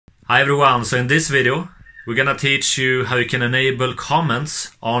Hi everyone, so in this video we're gonna teach you how you can enable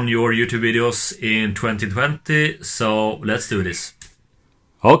comments on your YouTube videos in 2020, so let's do this.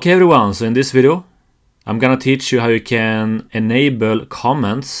 Okay everyone, so in this video I'm gonna teach you how you can enable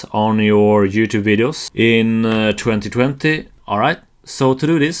comments on your YouTube videos in 2020. Alright, so to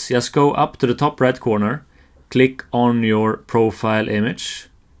do this, just go up to the top right corner, click on your profile image,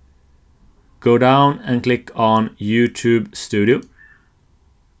 go down and click on YouTube Studio.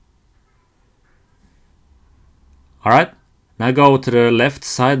 Alright, now go to the left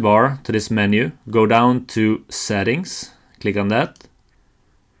sidebar to this menu, go down to Settings, click on that,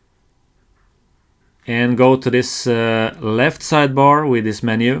 and go to this left sidebar with this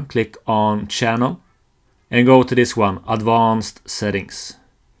menu, click on Channel, and go to this one, Advanced Settings.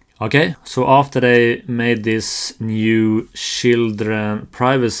 Okay, so after they made this new children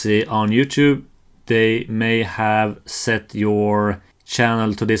privacy on YouTube, they may have set your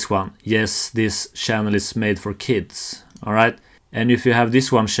channel to this one. Yes, this channel is made for kids. Alright, and if you have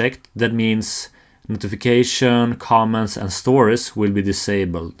this one checked, that means notification, comments and stories will be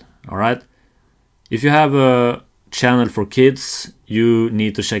disabled. Alright, if you have a channel for kids, you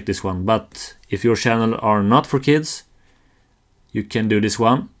need to check this one, but if your channel are not for kids, you can do this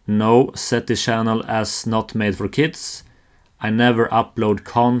one. No, set this channel as not made for kids. I never upload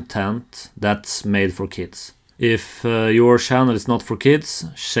content that's made for kids. If your channel is not for kids,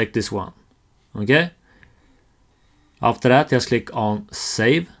 check this one. Okay? After that, just click on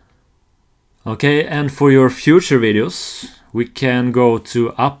Save. Okay, and for your future videos, we can go to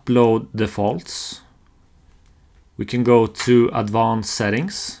Upload Defaults. We can go to Advanced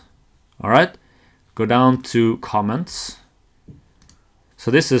Settings. Alright, go down to Comments.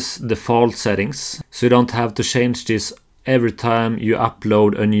 So this is default settings, so you don't have to change this every time you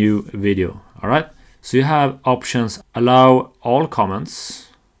upload a new video. Alright, so you have options: allow all comments.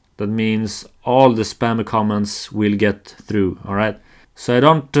 That means all the spammy comments will get through. Alright, so I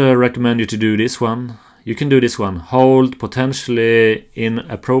don't recommend you to do this one. You can do this one: hold potentially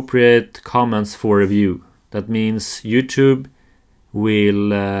inappropriate comments for review. That means YouTube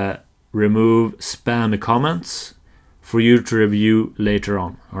will remove spammy comments for you to review later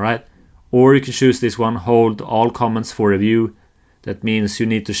on. Alright, or you can choose this one: hold all comments for review. That means you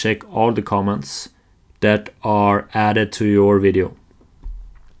need to check all the comments that are added to your video.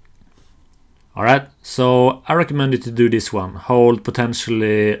 Alright, so I recommend you to do this one: hold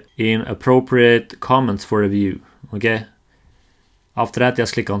potentially inappropriate comments for review. Okay, after that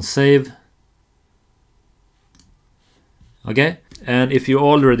just click on Save. Okay, and if you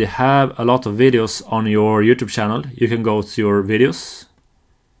already have a lot of videos on your YouTube channel, you can go to your videos.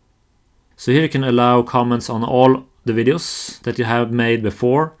 So here you can allow comments on all the videos that you have made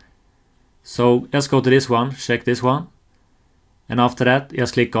before. So let's go to this one, check this one, and after that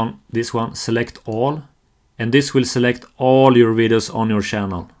just click on this one, select all, and this will select all your videos on your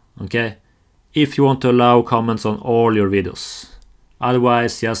channel. Okay, if you want to allow comments on all your videos,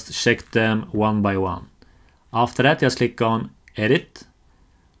 otherwise just check them one by one. After that just click on Edit,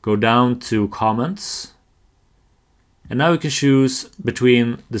 go down to Comments, and now you can choose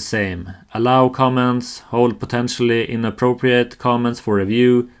between the same: allow comments, hold potentially inappropriate comments for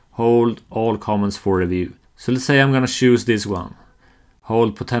review, hold all comments for review. So let's say I'm gonna choose this one: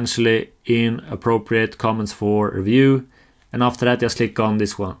 hold potentially inappropriate comments for review, and after that just click on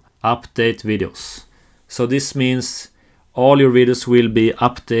this one, update videos. So this means all your videos will be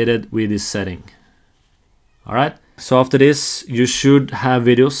updated with this setting. Alright, so after this you should have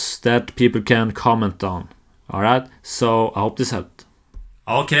videos that people can comment on. Alright, so I hope this helped.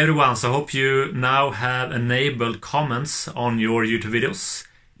 Okay everyone, so I hope you now have enabled comments on your YouTube videos.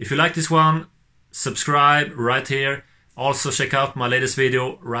 If you like this one, subscribe right here. Also check out my latest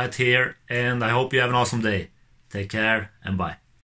video right here, and I hope you have an awesome day. Take care and bye.